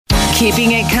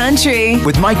Keeping It Country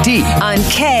with Mike D on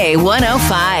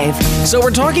K105. So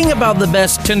we're talking about the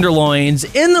best tenderloins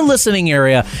in the listening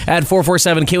area at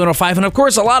 447 K105. And of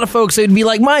course, a lot of folks would be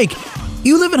like, Mike,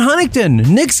 you live in Huntington.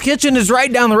 Nick's Kitchen is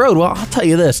right down the road. Well, I'll tell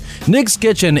you this. Nick's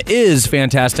Kitchen is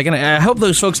fantastic. And I hope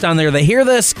those folks down there, they hear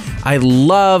this. I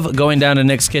love going down to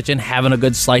Nick's Kitchen, having a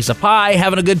good slice of pie,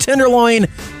 having a good tenderloin.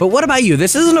 But what about you?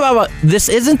 This isn't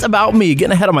about me.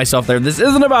 Getting ahead of myself there. This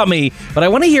isn't about me. But I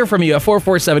want to hear from you at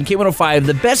 447 K105,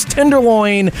 the best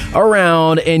tenderloin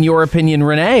around, in your opinion,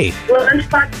 Renee.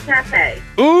 Lunchbox Cafe.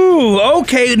 Ooh,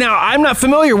 okay. Now, I'm not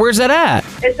familiar. Where's that at?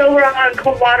 It's over on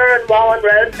Coldwater and Wallen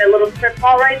Road, the little strip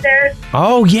mall right there.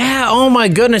 Oh, yeah. Oh, my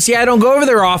goodness. Yeah, I don't go over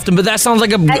there often, but that sounds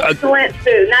like excellent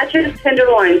food. Not just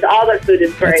tenderloins. All their food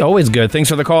is great. That's always good. Thanks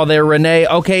for the call there, Renee.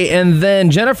 Okay, and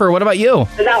then Jennifer, what about you?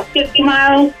 About 50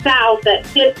 miles south at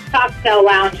Fifth Cocktail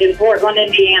Lounge in Portland,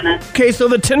 Indiana. Okay, so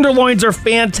the tenderloins are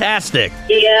fantastic.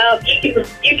 Yeah, you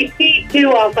can feed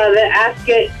two off of it. Ask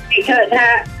it to cut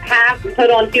half and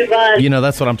put on two buns. You know,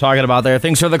 that's what I'm talking about there.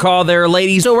 Thanks for the call there,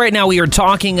 ladies. So right now we are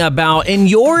talking about, in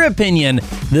your opinion,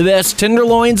 the best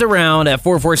tenderloins around at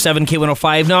 447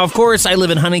 K105. Now, of course, I live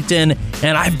in Huntington,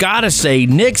 and I've got to say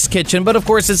Nick's Kitchen, but of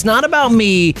course, it's not about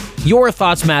me. Your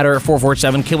thoughts matter at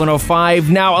 447 K105.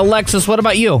 Now, Alexis, what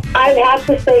about you? I'd have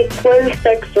to say Twin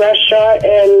Sticks Restaurant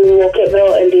in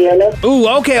Wolcottville, Indiana. Ooh,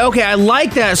 okay. I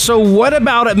like that. So what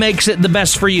about it makes it the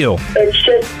best for you? It's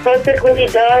just perfectly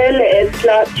done. It's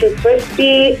not too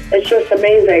crispy. It's just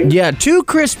amazing. Yeah, too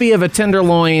crispy of a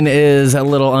tenderloin is a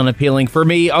little unappealing for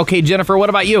me. Okay, Jennifer, what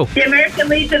about you? The American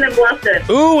Legion in Bluffton.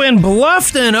 Ooh, in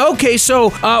Bluffton. Okay, so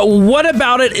what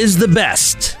about it is the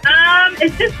best?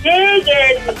 It's just big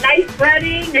and nice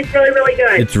breading. It's really, really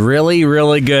good. It's really,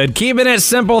 really good. Keeping it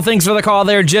simple. Thanks for the call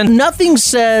there, Jen. Nothing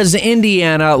says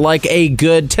Indiana like a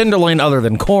good tenderloin other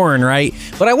than corn, right?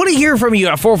 But I want to hear from you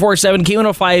at 447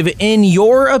 K105. In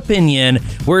your opinion,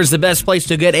 where's the best place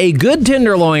to get a good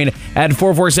tenderloin at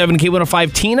 447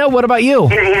 K105? Tina, what about you?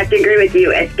 And I have to agree with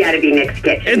you. It's got to be Nick's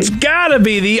Kitchen. It's got to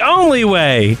be the only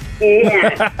way.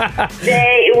 Yeah.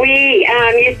 We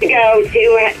used to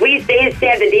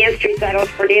have the dance recitals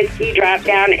for Dance Key Drop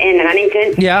down in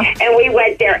Huntington. Yeah. And we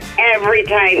went there every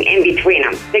time in between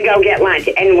them to go get lunch.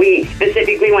 And we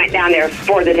specifically went down there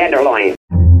for the tenderloin.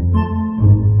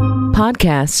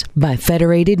 Podcasts by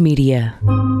Federated Media.